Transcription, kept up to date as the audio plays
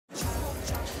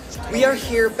We are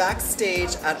here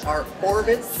backstage at our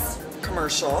Orbitz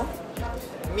commercial.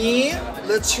 Me,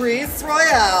 Latrice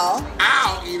Royale.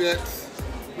 Ow, eat it.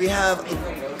 We have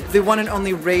the one and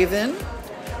only Raven.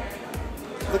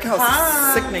 Look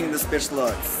how sickening this bitch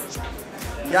looks.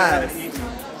 Yes.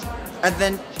 And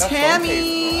then Tammie.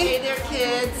 Hey there,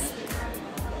 kids.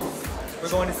 We're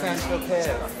going to San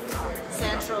Tropez.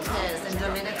 San Tropez in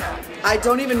Dominica. I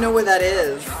don't even know where that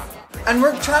is. And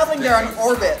we're traveling there on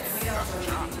Orbitz.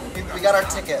 We got our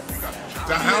tickets.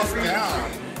 The house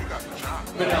down.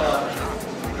 Manila.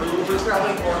 We're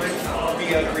traveling Orbitz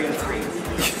via green screen.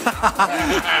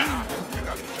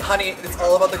 Honey, it's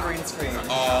all about the green screen.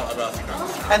 All about the green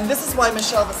screen. And this is why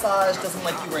Michelle Visage doesn't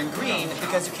like you wearing green,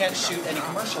 because you can't shoot any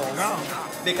commercials. No.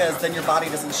 Because then your body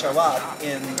doesn't show up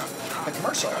in the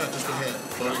commercial. Just a hint.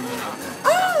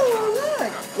 Oh,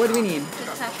 look! What do we need?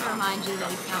 Just have to remind you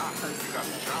that you can't post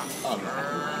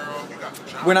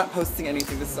it. We're not posting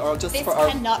anything. This is all just This for our...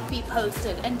 cannot be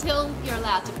posted until you're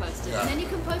allowed to post it, and then you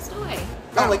can post away.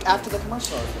 Oh, like after the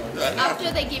commercial.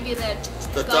 After they give you the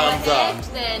The go thumbs ahead, up.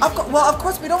 then Well, of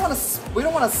course we don't want to. We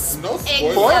don't want to No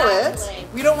spoil spoilers. Exactly.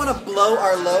 it. We don't want to blow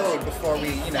our load before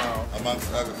we, you know.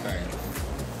 Amongst other things.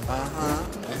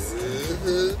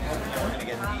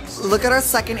 Look at our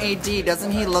second AD.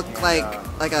 Doesn't he look like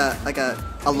a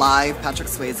alive Patrick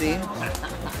Swayze?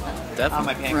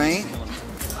 Definitely. Right?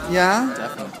 Yeah.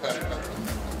 Definitely.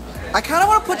 I kind of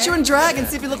want to put you in drag and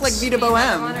see if you look like Vita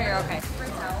Boheme. okay.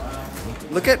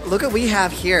 Look at what we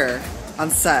have here on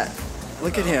set.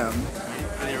 Look at him.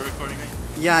 Are you recording me?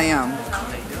 Yeah, I am.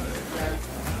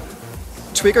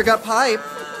 Tweaker got pipe.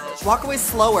 Walk away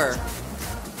slower.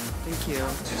 Thank you.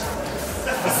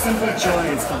 The simple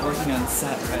joys of working on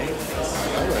set, right?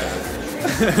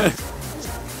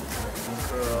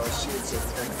 Girl, she's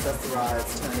just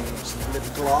accessorized, honey. She's lip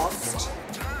glossed.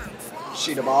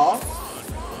 Sheet of ball.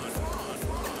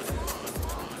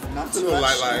 Not too little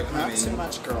much. light, Not honey. too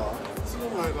much, girl.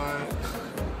 Like,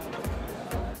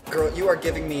 Girl, you are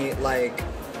giving me like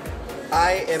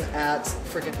I am at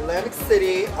freaking Atlantic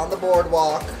City on the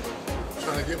boardwalk.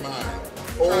 trying to get mine.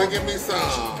 Old Trying to get me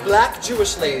some. Black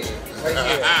Jewish lady right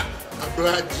here. A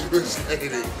black Jewish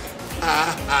lady.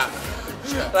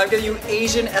 And I'm getting you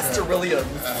Asian Esther Williams.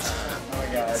 Oh my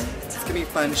god. It's gonna be a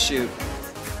fun shoot.